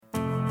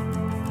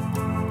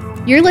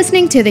You're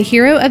listening to the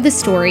Hero of the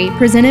Story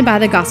presented by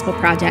the Gospel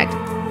Project.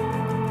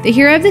 The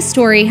Hero of the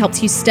Story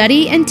helps you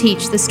study and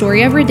teach the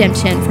story of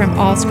redemption from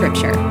all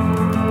Scripture.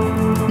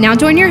 Now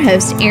join your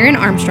hosts, Aaron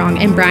Armstrong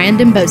and Brian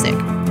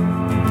Dembowczyk.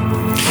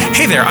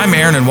 Hey there, I'm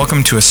Aaron, and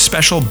welcome to a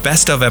special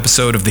Best Of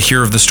episode of The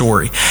Hero of the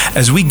Story.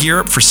 As we gear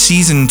up for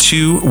Season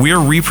 2, we're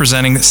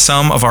representing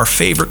some of our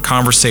favorite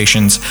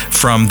conversations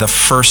from the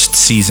first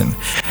season.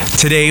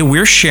 Today,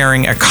 we're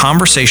sharing a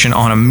conversation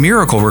on a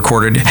miracle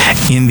recorded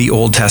in the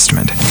Old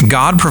Testament,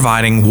 God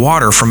providing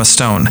water from a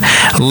stone.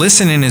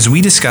 Listen in as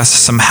we discuss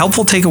some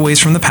helpful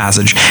takeaways from the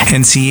passage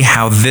and see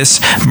how this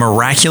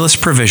miraculous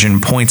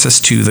provision points us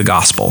to the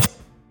gospel.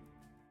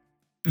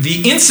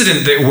 The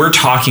incident that we're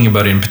talking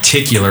about in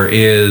particular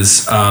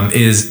is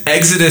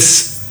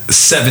Exodus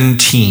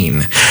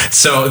 17.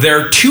 So there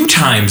are two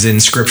times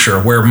in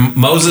Scripture where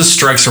Moses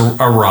strikes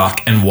a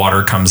rock and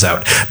water comes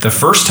out. The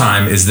first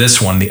time is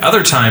this one. The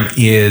other time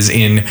is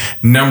in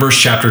Numbers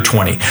chapter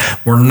 20.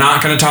 We're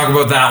not going to talk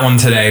about that one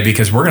today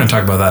because we're going to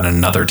talk about that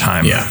another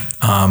time. Yeah.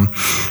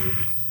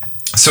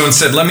 So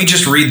instead, let me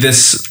just read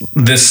this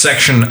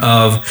section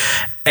of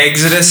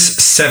Exodus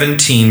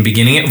 17,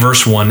 beginning at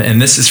verse 1,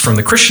 and this is from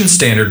the Christian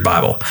Standard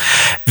Bible.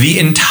 The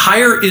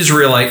entire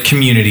Israelite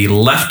community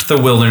left the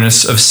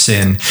wilderness of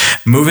Sin,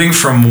 moving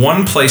from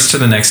one place to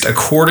the next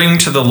according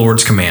to the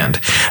Lord's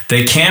command.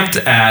 They camped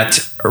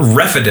at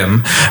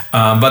Rephidim,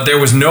 but there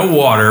was no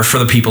water for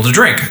the people to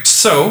drink.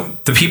 So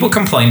the people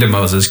complained to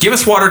Moses, "Give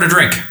us water to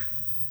drink."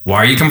 "Why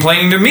are you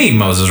complaining to me?"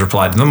 Moses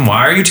replied to them.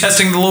 "Why are you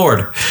testing the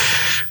Lord?"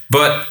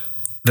 But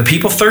the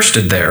people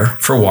thirsted there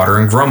for water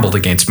and grumbled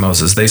against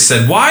Moses. They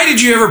said, "Why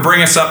did you ever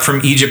bring us up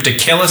from Egypt to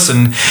kill us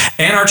and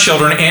our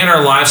children and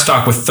our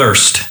livestock with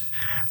thirst?"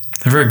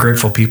 They're very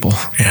grateful people.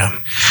 Yeah.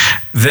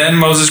 Then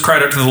Moses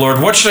cried out to the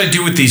Lord, "What should I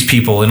do with these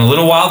people? In a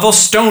little while they'll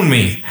stone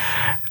me."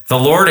 The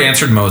Lord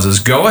answered Moses,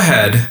 go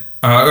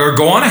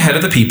on ahead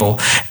of the people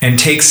and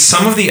take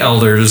some of the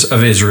elders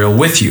of Israel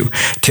with you.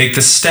 Take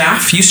the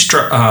staff you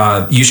struck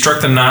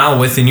the Nile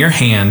with in your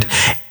hand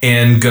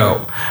and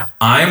go.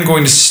 I'm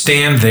going to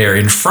stand there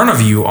in front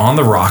of you on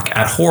the rock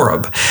at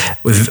Horeb.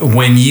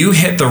 When you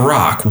hit the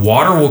rock,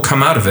 water will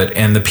come out of it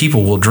and the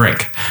people will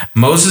drink.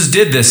 Moses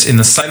did this in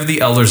the sight of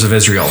the elders of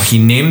Israel. He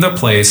named the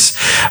place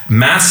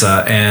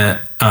Massah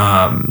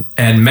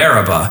and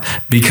Meribah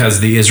because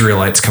the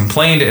Israelites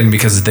complained and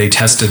because they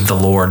tested the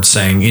Lord,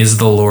 saying, Is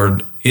the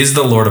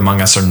Lord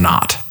among us or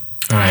not?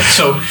 All right,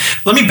 so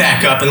let me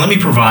back up and let me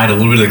provide a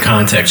little bit of the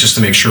context just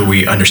to make sure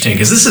we understand,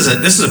 because this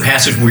is a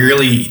passage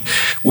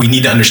we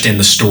need to understand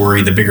the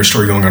story, the bigger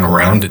story going on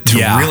around it, to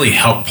really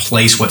help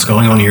place what's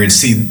going on here and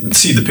see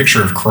the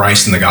picture of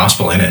Christ and the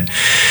gospel in it.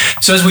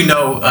 So as we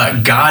know,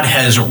 God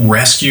has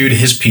rescued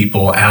his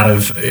people out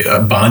of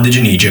bondage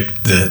in Egypt,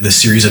 the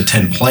series of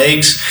 10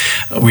 plagues.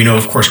 We know,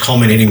 of course,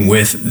 culminating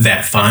with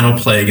that final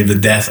plague of the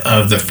death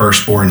of the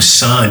firstborn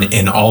son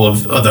in all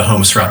of the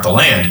homes throughout the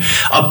land.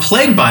 A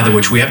plague, by the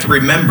which we have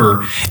to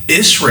remember,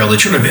 Israel, the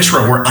children of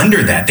Israel, were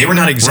under that. They were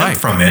not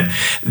exempt from it.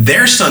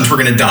 Their sons were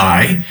going to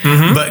die,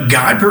 but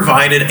God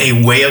provided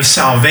a way of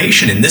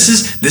salvation. And this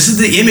is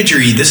the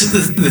imagery, this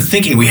is the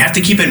thinking we have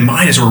to keep in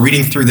mind as we're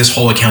reading through this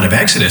whole account of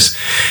Exodus,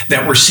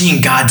 that we're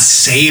seeing God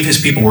save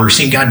his people. We're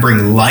seeing God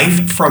bring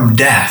life from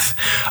death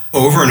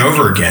over and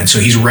over again. So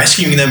he's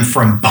rescuing them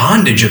from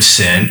bondage of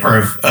sin or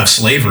of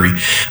slavery,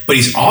 but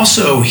he's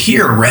also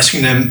here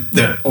rescuing them,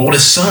 the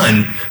oldest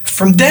son,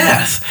 from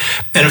death.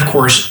 And of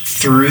course,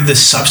 through the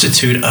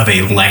substitute of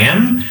a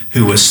lamb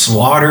who was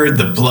slaughtered,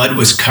 the blood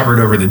was covered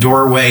over the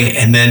doorway,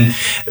 and then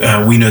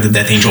we know that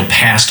death angel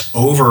passed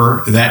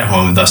over that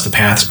home, thus the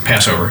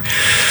Passover.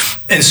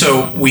 And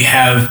so we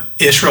have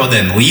Israel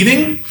then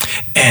leaving,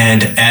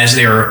 and as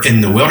they're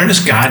in the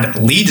wilderness, God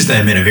leads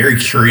them in a very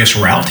curious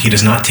route. He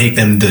does not take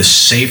them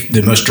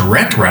the most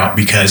direct route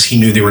because he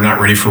knew they were not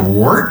ready for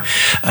war.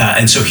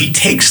 And so he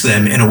takes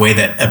them in a way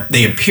that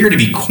they appear to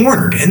be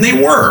cornered, and they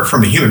were,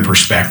 from a human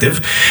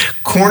perspective,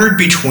 cornered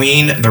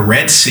between the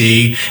Red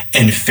Sea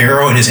and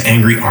Pharaoh and his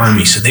angry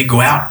army. So they go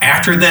out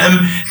after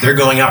them. They're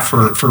going out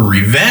for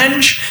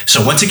revenge.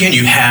 So once again,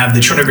 you have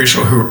the children of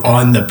Israel who are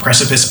on the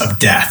precipice of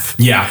death.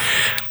 Yeah.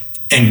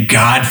 And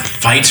God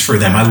fights for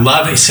them. I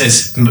love, he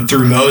says,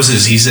 through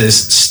Moses, he says,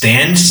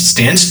 stand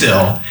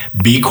still,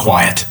 be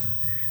quiet,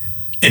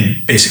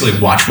 and basically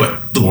watch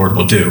what the Lord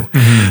will do.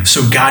 Mm-hmm.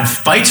 So God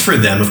fights for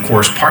them, of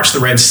course, parts the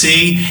Red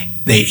Sea.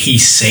 He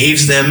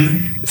saves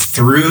them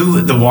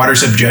through the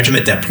waters of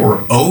judgment that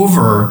pour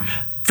over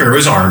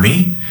Pharaoh's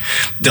army,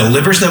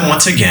 delivers them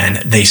once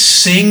again. They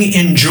sing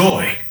in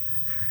joy.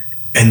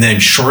 And then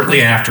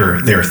shortly after,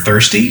 they're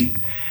thirsty.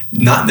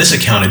 Not this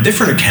account, a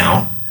different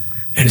account.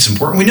 And it's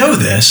important we know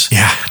this.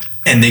 Yeah.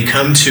 And they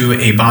come to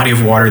a body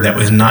of water that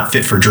was not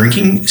fit for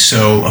drinking.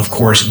 So, of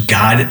course,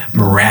 God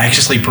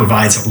miraculously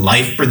provides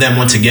life for them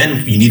once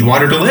again. You need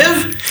water to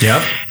live.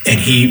 Yep. And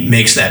he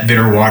makes that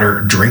bitter water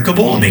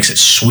drinkable and makes it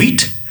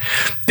sweet.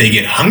 They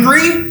get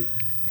hungry.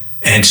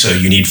 And so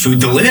you need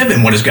food to live.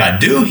 And what does God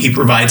do? He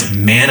provides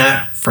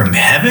manna from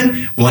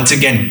heaven. Once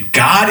again,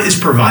 God is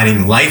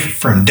providing life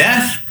from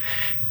death.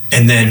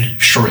 And then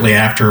shortly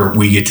after,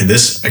 we get to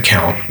this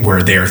account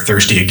where they're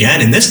thirsty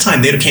again. And this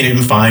time, they can't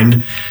even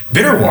find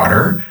bitter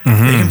water.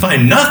 Mm-hmm. They can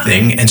find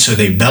nothing. And so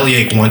they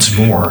bellyache once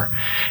more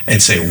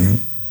and say,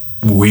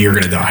 we are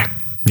going to die.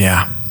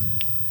 Yeah.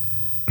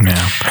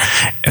 Yeah.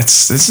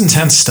 It's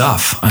intense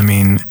stuff. I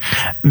mean,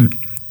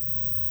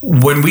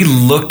 when we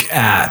look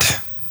at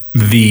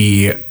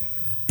the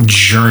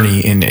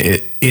journey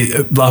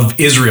of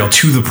Israel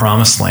to the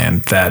promised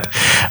land, that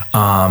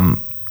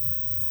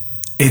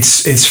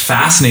it's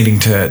fascinating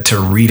to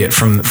read it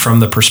from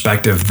the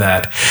perspective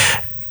that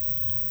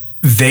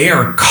they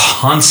are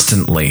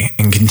constantly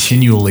and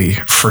continually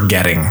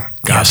forgetting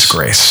God's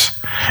grace.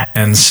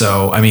 And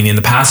so, I mean, in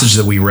the passage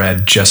that we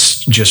read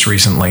just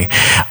recently,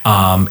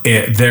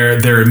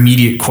 their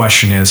immediate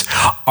question is,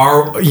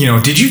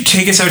 did you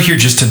take us out here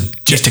just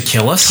to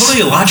kill us?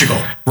 Totally illogical.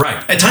 Right.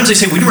 At times they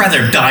say, we'd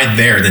rather die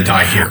there than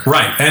die here.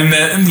 Right. And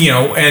then,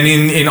 and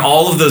in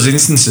all of those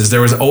instances,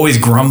 there was always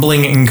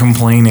grumbling and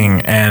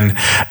complaining and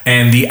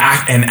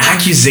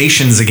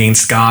accusations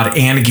against God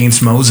and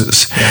against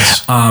Moses.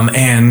 Yes.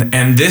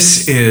 And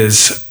this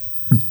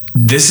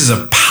is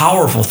a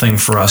powerful thing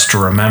for us to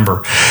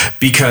remember,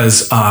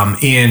 because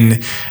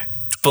in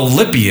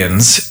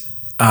Philippians,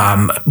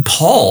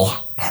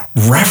 Paul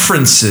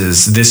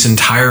references this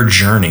entire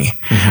journey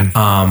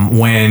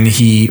when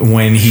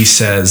he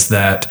says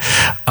that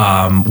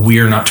we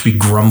are not to be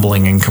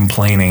grumbling and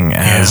complaining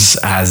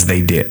as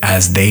they did.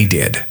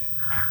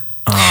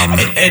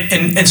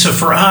 And so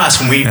for us,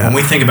 when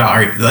we think about, all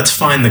right, let's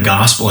find the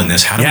gospel in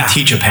this. How do we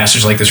teach a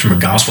passage like this from a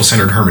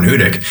gospel-centered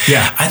hermeneutic?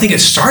 Yeah. I think it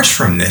starts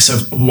from this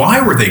of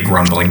why were they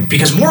grumbling?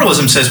 Because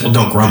moralism says, well,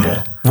 don't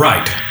grumble.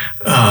 Right.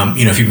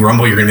 If you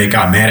grumble, you're going to make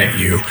God mad at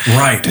you.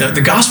 Right.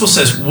 The gospel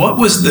says, what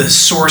was the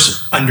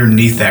source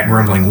underneath that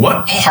grumbling?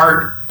 What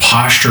heart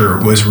posture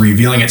was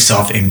revealing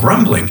itself in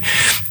grumbling?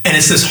 And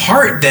it's this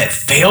heart that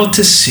failed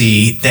to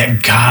see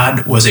that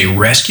God was a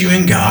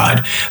rescuing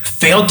God,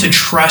 failed to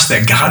trust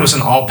that God was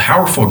an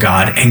all-powerful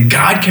God, and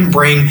God can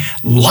bring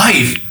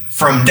life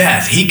from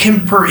death.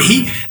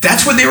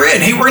 That's what they were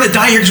in. Hey, we're going to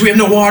die here because we have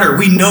no water.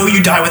 We know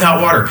you die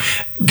without water.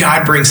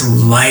 God brings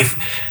life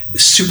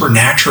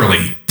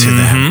supernaturally to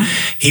them.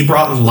 He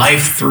brought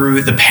life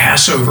through the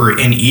Passover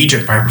in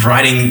Egypt by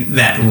providing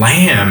that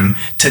lamb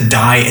to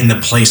die in the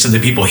place of the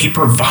people. He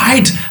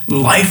provides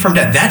life from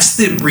death. That's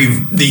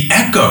the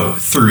echo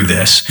through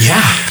this.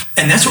 Yeah.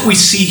 And that's what we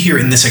see here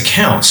in this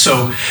account.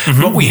 So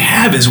what we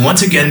have is,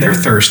 once again, they're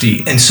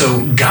thirsty. And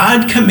so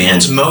God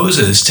commands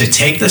Moses to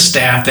take the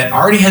staff that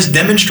already has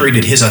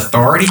demonstrated his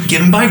authority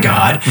given by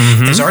God,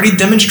 has already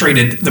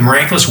demonstrated the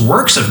miraculous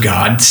works of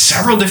God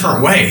several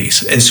different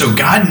ways. And so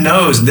God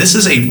knows this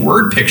is a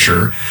word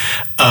picture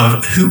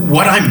of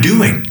what I'm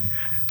doing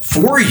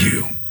for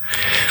you.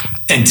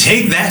 And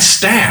take that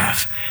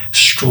staff,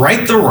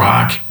 strike the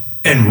rock,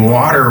 and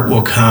water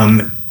will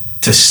come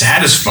to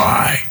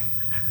satisfy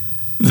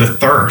the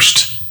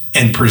thirst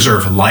and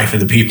preserve life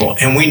of the people.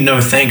 And we know,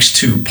 thanks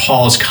to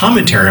Paul's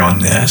commentary on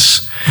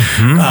this,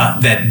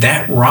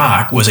 that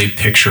rock was a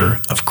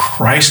picture of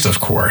Christ, of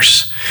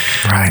course.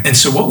 Right. And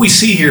so what we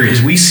see here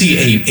is we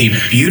see a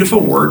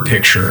beautiful word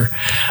picture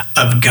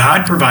of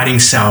God providing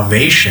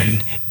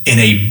salvation in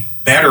a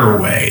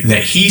better way,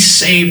 that he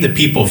saved the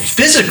people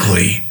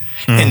physically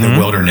in the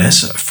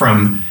wilderness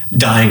from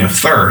dying of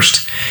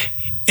thirst.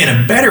 In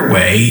a better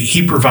way,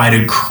 he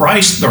provided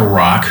Christ the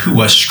rock, who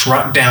was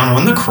struck down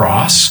on the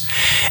cross,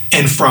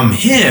 and from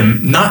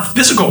him, not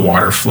physical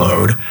water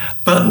flowed,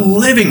 but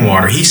living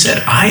water. He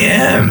said, I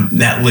am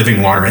that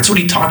living water. That's what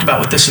he talked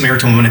about with the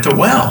Samaritan woman at the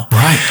well.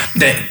 Right.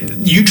 That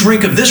you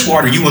drink of this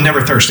water, you will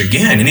never thirst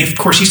again. And of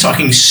course, he's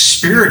talking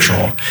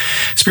spiritually.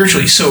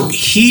 So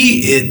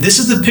this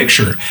is the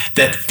picture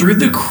that through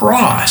the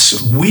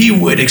cross, we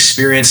would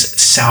experience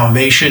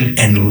salvation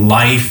and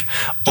life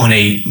on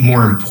a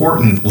more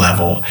important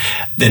level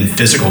than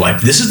physical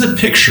life. This is the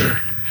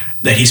picture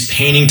that he's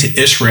painting to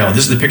Israel.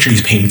 This is the picture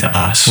he's painting to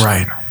us.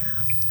 Right.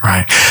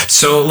 Right.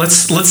 So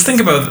let's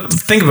think about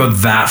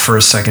that for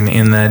a second.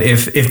 In that,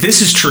 if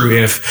this is true,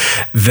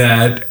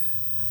 that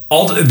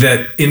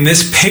in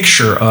this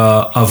picture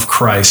of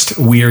Christ,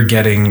 we are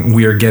getting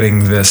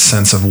this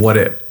sense of what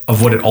it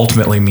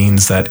ultimately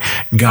means, that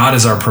God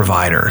is our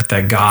provider,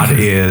 that God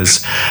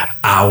is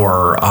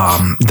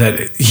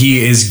that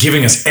he is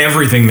giving us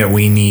everything that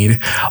we need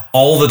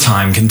all the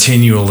time,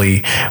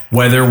 continually,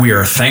 whether we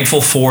are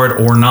thankful for it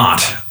or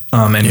not,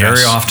 and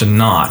very often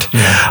not.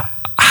 Yeah.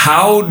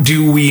 How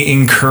do we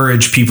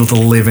encourage people to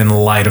live in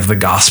light of the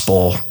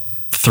gospel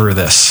through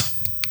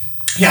this?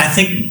 Yeah, I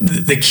think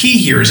the key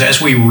here is,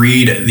 as we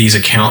read these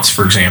accounts,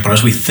 for example,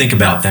 as we think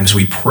about them, as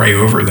we pray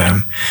over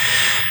them,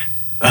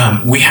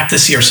 we have to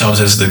see ourselves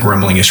as the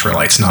grumbling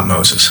Israelites, not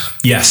Moses.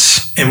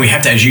 Yes. And we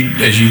have to, as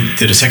you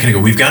did a second ago,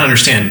 we've got to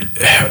understand,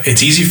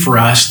 it's easy for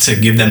us to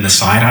give them the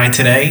side eye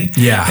today.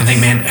 Yeah. And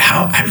think, man,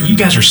 how you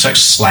guys are such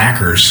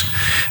slackers.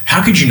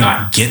 How could you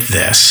not get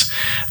this?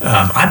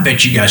 I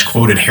bet you guys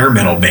quoted hair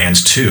metal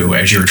bands too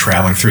as you were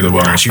traveling through the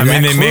wilderness. They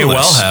may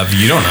well have.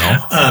 You don't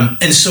know.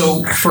 And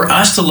so for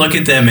us to look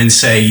at them and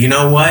say, you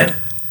know what?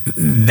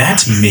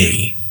 that's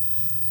me.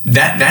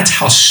 That's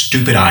how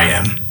stupid I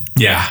am.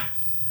 Yeah.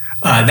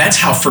 That's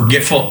how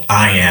forgetful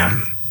I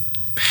am.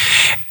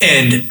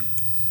 And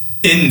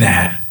in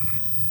that,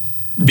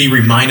 be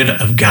reminded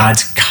of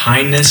God's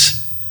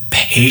kindness,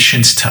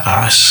 patience to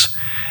us.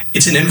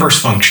 It's an inverse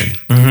function.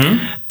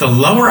 Mm-hmm. The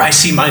lower I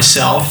see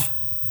myself,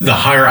 the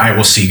higher I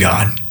will see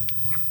God.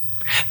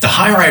 The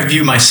higher I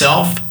view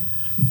myself,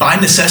 by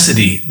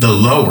necessity, the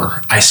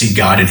lower I see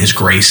God and his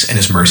grace and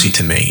his mercy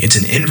to me. It's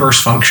an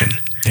inverse function.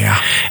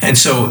 Yeah. And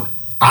so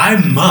I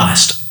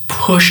must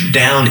push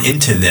down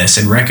into this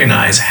and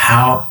recognize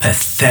how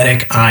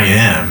pathetic I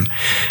am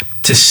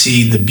to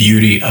see the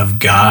beauty of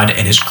God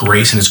and his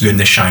grace and his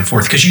goodness shine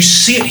forth. Because you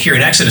see it here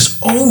in Exodus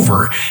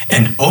over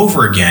and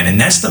over again. And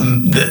that's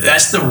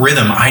the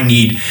rhythm I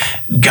need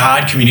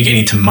God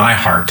communicating to my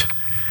heart.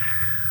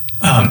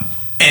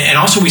 And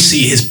also we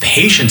see his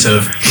patience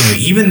of,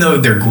 even though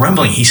they're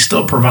grumbling, he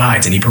still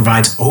provides, and he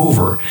provides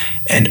over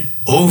and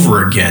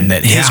over again,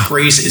 that his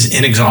grace is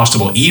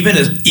inexhaustible,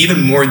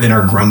 even more than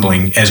our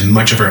grumbling, as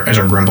much of as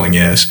our grumbling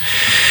is.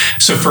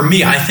 So for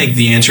me, I think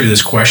the answer to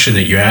this question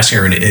that you asked,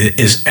 Aaron,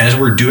 is as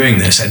we're doing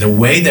this, and the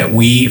way that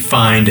we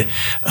find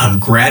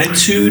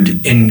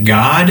gratitude in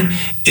God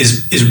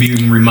is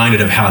being reminded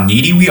of how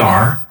needy we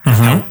are,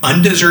 how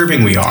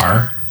undeserving we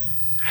are,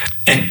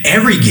 and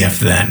every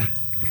gift,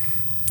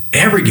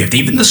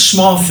 even the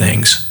small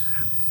things,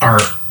 are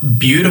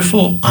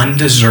beautiful,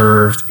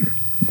 undeserved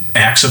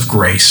acts of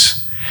grace.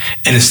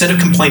 And instead of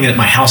complaining that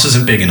my house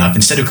isn't big enough,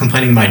 instead of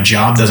complaining my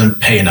job doesn't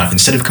pay enough,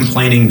 instead of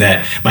complaining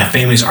that my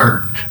families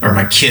aren't, or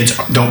my kids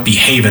don't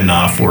behave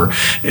enough, or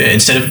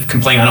instead of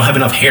complaining I don't have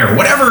enough hair,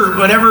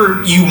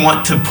 whatever you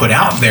want to put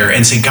out there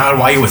and say, God,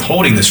 why are you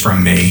withholding this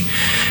from me?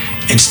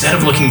 Instead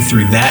of looking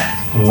through that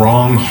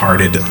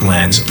wrong-hearted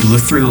lens,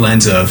 look through the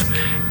lens of,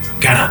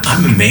 God,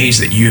 I'm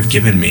amazed that you have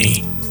given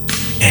me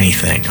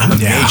anything. I'm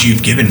amazed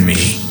you've given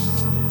me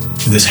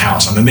this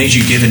house. I'm amazed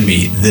you've given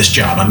me this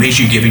job. I'm amazed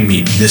you've given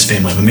me this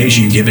family. I'm amazed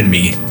you've given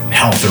me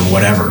health or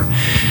whatever.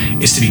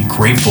 Is to be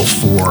grateful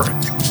for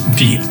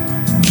the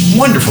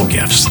wonderful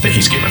gifts that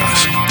he's given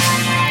us.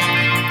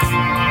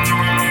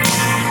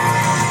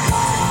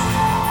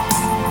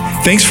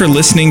 Thanks for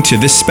listening to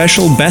this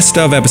special Best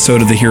Of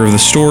episode of The Hero of the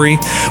Story.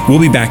 We'll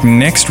be back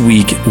next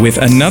week with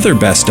another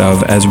Best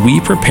Of as we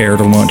prepare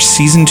to launch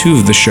Season 2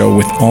 of the show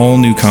with all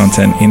new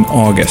content in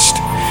August.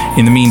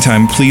 In the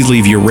meantime, please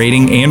leave your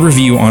rating and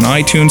review on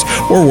iTunes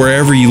or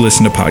wherever you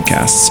listen to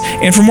podcasts.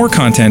 And for more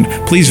content,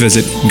 please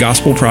visit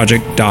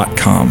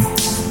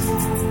gospelproject.com.